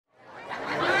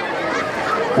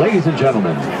Ladies and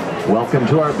gentlemen, welcome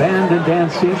to our band and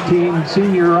dance team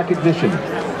senior recognition.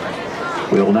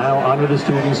 We will now honor the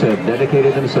students who have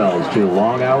dedicated themselves to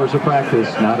long hours of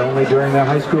practice, not only during their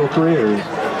high school careers,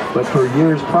 but for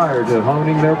years prior to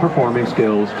honing their performing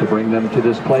skills to bring them to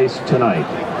this place tonight.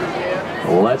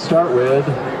 Let's start with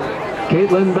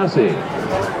Caitlin Bessie.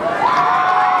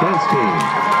 Dance team.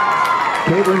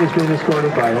 Caitlin is being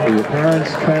escorted by her parents,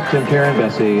 Trent and Karen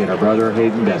Bessie, and her brother,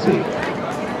 Hayden Bessie.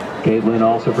 Caitlin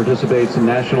also participates in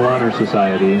National Honor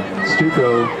Society,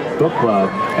 Stuco, Book Club,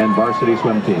 and Varsity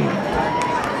Swim Team.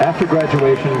 After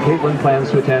graduation, Caitlin plans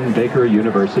to attend Baker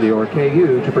University, or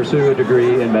KU, to pursue a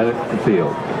degree in medical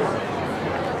field.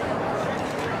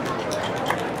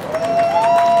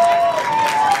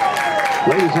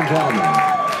 Ladies and gentlemen,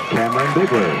 Cameron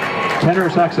Bigler,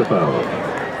 tenor saxophone.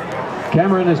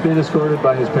 Cameron is being escorted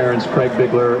by his parents, Craig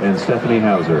Bigler and Stephanie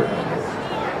Hauser.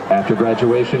 After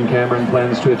graduation, Cameron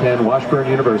plans to attend Washburn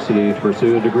University to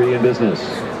pursue a degree in business.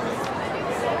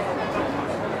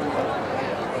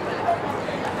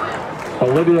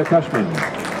 Olivia Cushman,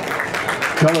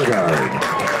 color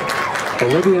guard.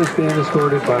 Olivia is being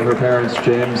escorted by her parents,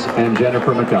 James and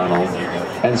Jennifer McDonald,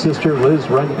 and sister Liz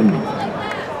Renton.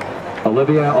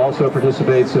 Olivia also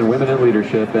participates in Women in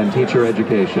Leadership and Teacher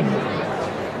Education.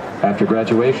 After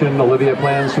graduation, Olivia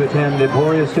plans to attend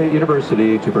Emporia State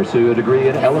University to pursue a degree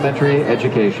in elementary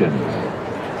education.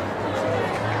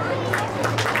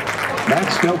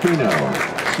 Max Delfino,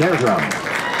 snare drum.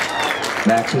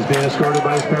 Max is being escorted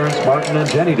by his parents, Martin and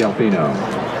Jenny Delfino.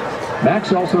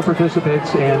 Max also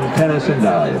participates in tennis and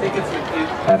dive.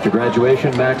 After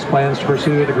graduation, Max plans to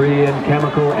pursue a degree in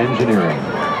chemical engineering.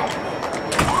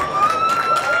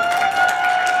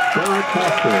 Derek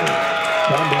Foster,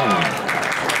 trombone.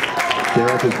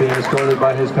 Derek is being escorted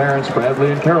by his parents,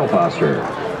 Bradley and Carol Foster.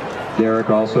 Derek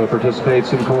also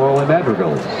participates in choral and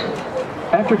madrigals.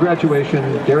 After graduation,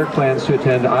 Derek plans to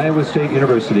attend Iowa State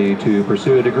University to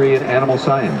pursue a degree in animal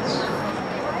science.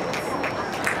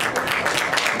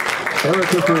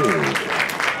 Erica Cruz,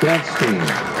 dance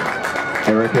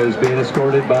team. Erica is being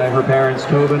escorted by her parents,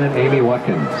 Tobin and Amy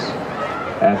Watkins.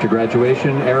 After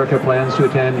graduation, Erica plans to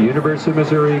attend University of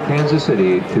Missouri, Kansas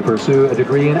City to pursue a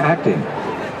degree in acting.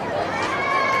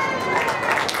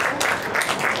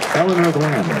 Eleanor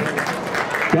Glenn,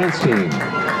 dance team.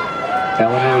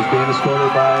 Eleanor is being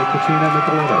escorted by Katrina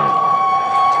Nicoletto.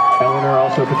 Eleanor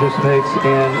also participates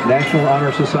in National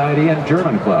Honor Society and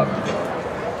German Club.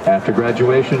 After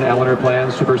graduation, Eleanor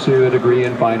plans to pursue a degree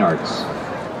in fine arts.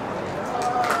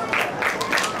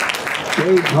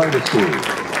 Gage Hardesty,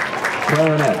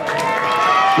 clarinet.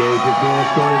 Gage is being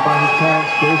escorted by his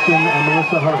parents, Jason and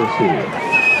Melissa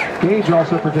Hardesty. Gage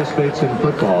also participates in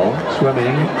football,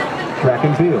 swimming, track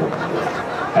and field.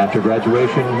 After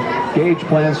graduation, Gage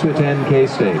plans to attend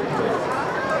K-State.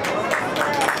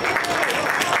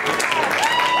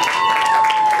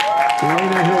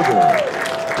 Elena Hilger,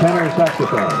 tenor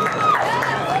saxophone.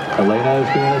 Elena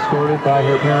is being escorted by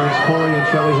her parents, Corey and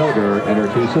Shelley Hilger, and her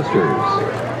two sisters.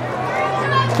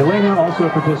 Elena also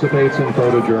participates in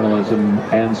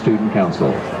photojournalism and student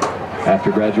council.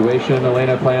 After graduation,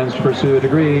 Elena plans to pursue a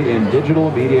degree in digital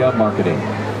media marketing.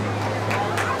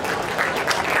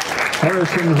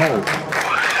 Harrison Holt,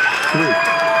 flute.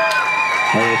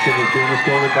 Harrison is being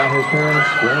escorted by his parents,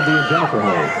 Randy and Jennifer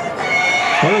Holt.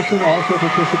 Harrison also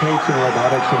participates in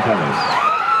robotics and tennis.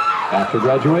 After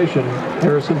graduation,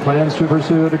 Harrison plans to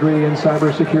pursue a degree in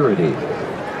cybersecurity.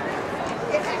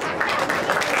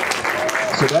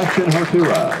 Sebastian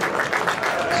Hortua.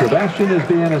 Sebastian is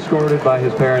being escorted by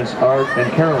his parents, Art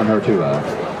and Carolyn Hortua,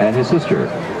 and his sister.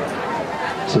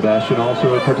 Sebastian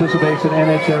also participates in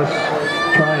NHS,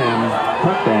 Trian,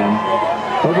 Pep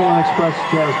Band, Overland Express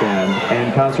Jazz Band,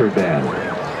 and Concert Band.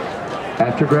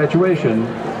 After graduation,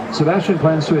 Sebastian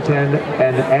plans to attend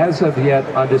an as-of-yet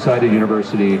undecided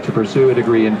university to pursue a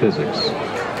degree in physics.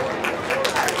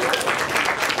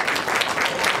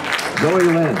 Zoe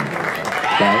Lynn,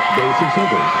 bass and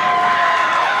cymbals.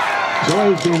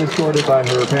 Zoe is being escorted by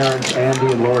her parents,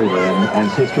 Andy and Lori Lynn,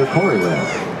 and sister Corey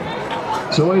Lynn.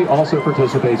 Zoe also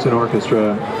participates in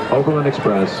orchestra, Overland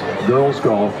Express, Girls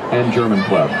Golf, and German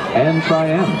Club, and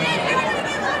Tri-M.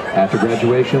 After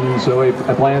graduation, Zoe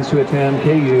plans to attend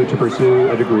KU to pursue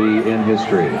a degree in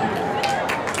history.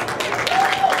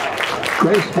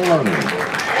 Grace Maloney,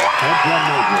 head drum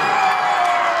major.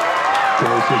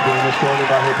 Grace is being escorted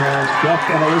by her parents, Jeff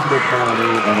and Elizabeth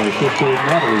Maloney, and her sister,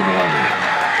 Natalie Maloney.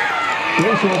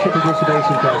 Grace also participates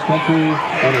in cross country,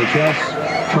 NHS,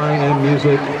 Tri-M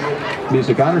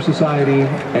Music Honor Society,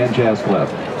 and Jazz Club.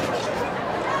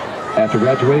 After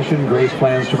graduation, Grace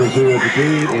plans to pursue a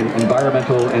degree in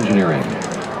environmental engineering.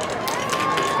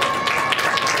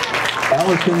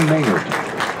 Allison Maynard,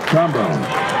 trombone.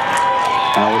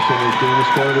 Allison is being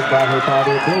escorted by her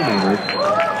father, Bill Maynard.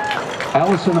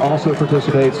 Allison also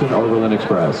participates in Overland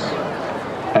Express.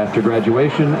 After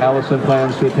graduation, Allison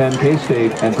plans to attend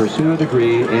K-State and pursue a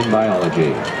degree in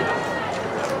biology.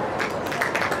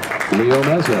 Leo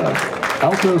Meza,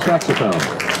 alto saxophone.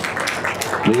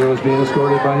 Leo is being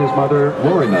escorted by his mother,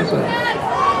 Lori Meza.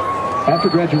 After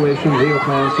graduation, Leo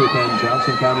plans to attend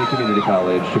Johnson County Community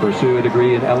College to pursue a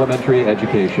degree in elementary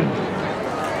education.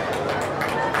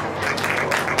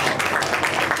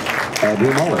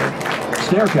 Adri Muller,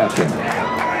 snare captain.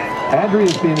 Adri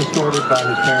is being escorted by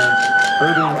his parents,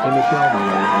 Irving and Michelle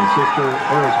Muller, and sister,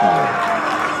 Eris Muller.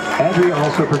 Adri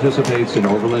also participates in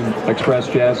Overland Express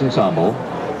Jazz Ensemble,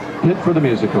 Hit for the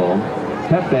Musical,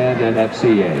 Pep Band, and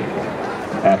FCA.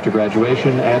 After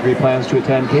graduation, Adri plans to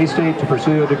attend K-State to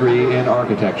pursue a degree in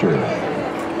architecture.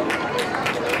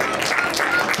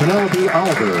 Penelope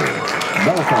Oliver,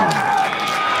 mellophone.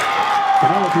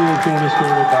 Penelope is being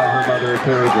escorted by her mother,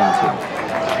 Carrie Johnson.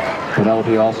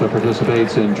 Penelope also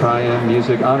participates in Triumph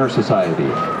Music Honor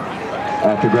Society.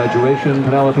 After graduation,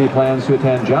 Penelope plans to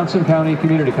attend Johnson County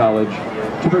Community College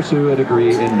to pursue a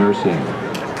degree in nursing.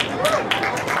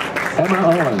 Emma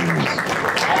Owens,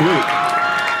 flute.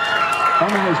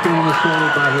 Emma is being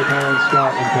escorted by her parents,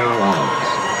 Scott and Carol Owens.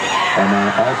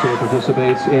 Emma also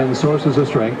participates in Sources of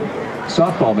Strength,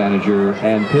 Softball Manager,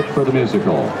 and Pit for the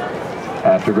Musical.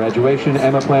 After graduation,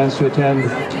 Emma plans to attend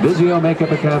Vizio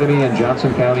Makeup Academy and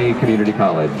Johnson County Community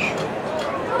College.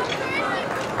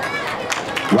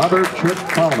 Robert Tripp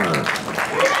Palmer,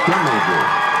 drum major.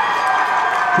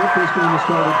 Tripp is being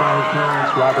escorted by his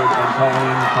parents, Robert and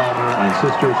Colleen Palmer, and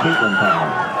sister, Caitlin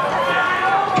Palmer.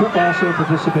 Tripp also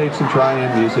participates in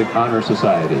Triumph Music Honor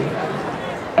Society.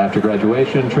 After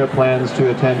graduation, Tripp plans to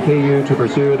attend KU to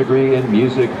pursue a degree in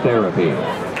music therapy.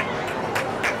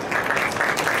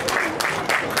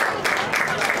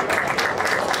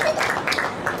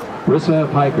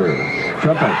 Rissa Piker,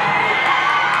 trumpet.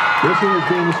 Rissa is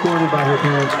being escorted by her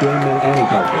parents, Jim and Annie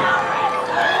Piker,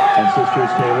 and sisters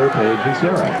Taylor, Paige, and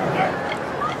Sarah.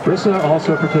 Rissa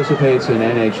also participates in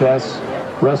NHS,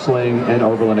 wrestling, and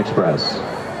Overland Express.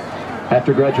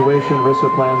 After graduation,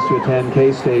 Rissa plans to attend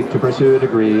K-State to pursue a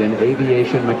degree in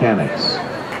aviation mechanics.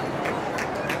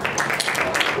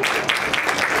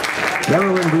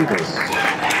 Marilyn Rivas,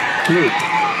 flute.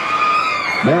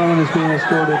 Marilyn is being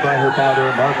escorted by her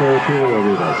father, Marco Tulio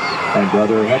Rivas, and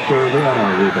brother Hector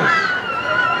Leonor Rivas.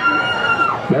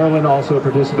 Marilyn also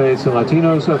participates in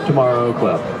Latinos of Tomorrow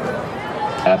Club.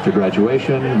 After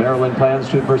graduation, Marilyn plans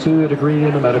to pursue a degree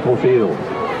in the medical field.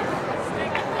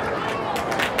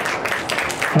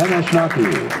 Hannah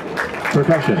Schnocke,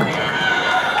 percussion.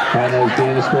 Hannah is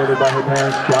being escorted by her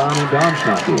parents, John and Don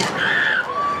Schnocke.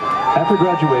 After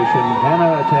graduation,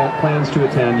 Hannah plans to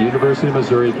attend University of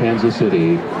Missouri, Kansas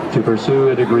City to pursue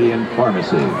a degree in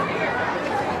pharmacy.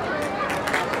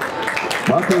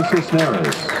 Marco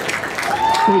Cisneros,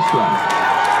 space drum.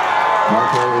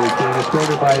 Marco is being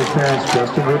escorted by his parents,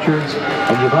 Justin Richards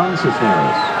and Yvonne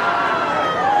Cisneros.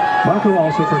 Marco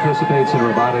also participates in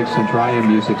robotics and Triumph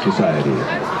Music Society.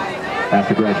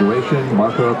 After graduation,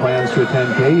 Marco plans to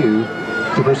attend KU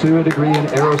to pursue a degree in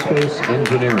aerospace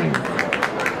engineering.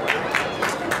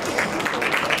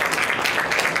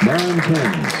 Maren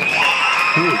Timms,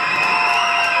 flute.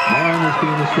 Maren is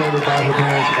being escorted by her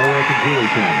parents, Eric and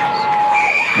Julie Timms.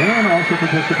 Maren also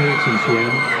participates in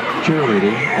swim,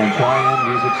 cheerleading, and Triumph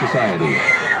Music Society.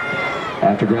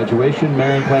 After graduation,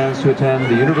 Maren plans to attend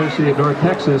the University of North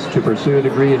Texas to pursue a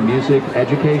degree in music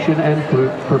education and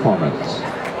flute performance.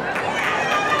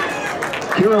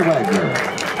 Kira Wagner,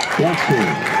 dance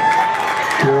team.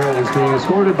 Kira is being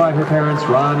escorted by her parents,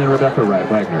 Ron and Rebecca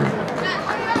Wagner.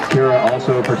 Kira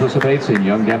also participates in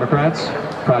Young Democrats,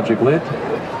 Project Lit,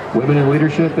 Women in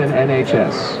Leadership, and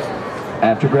NHS.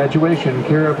 After graduation,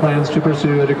 Kira plans to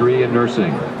pursue a degree in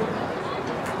nursing.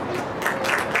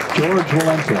 George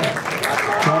Valenta,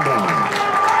 trombone.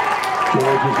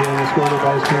 George is being escorted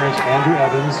by his parents, Andrew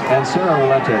Evans and Sarah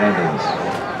Valenta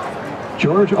Evans.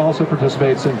 George also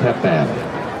participates in Pep Band.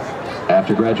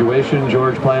 After graduation,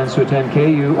 George plans to attend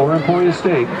KU or Emporia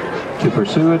State to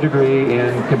pursue a degree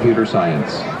in computer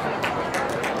science.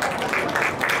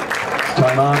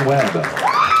 Tymon Webb,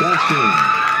 dance team.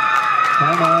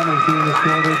 Tymon is being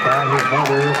escorted by his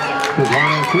mother,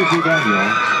 Kazana Kizzy Daniel,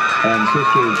 and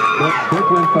sisters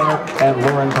Brooklyn Tharp and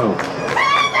Lauren Pope.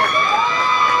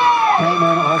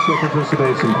 Tymon also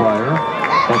participates in choir,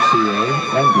 FCA,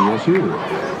 and BSU.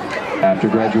 After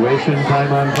graduation,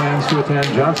 Tymon plans to attend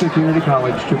Johnson Community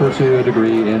College to pursue a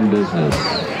degree in business.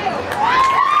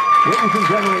 Ladies and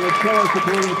gentlemen, let's show our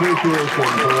support and appreciation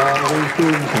for all of these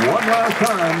students one last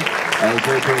time as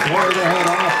they prepare to head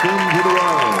off into the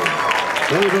world.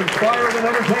 They've inspired and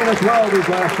entertained us well these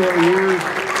last 4 years.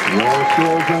 Your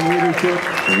skills and leadership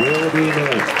will be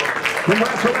missed.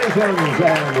 Congratulations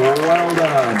and well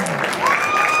done.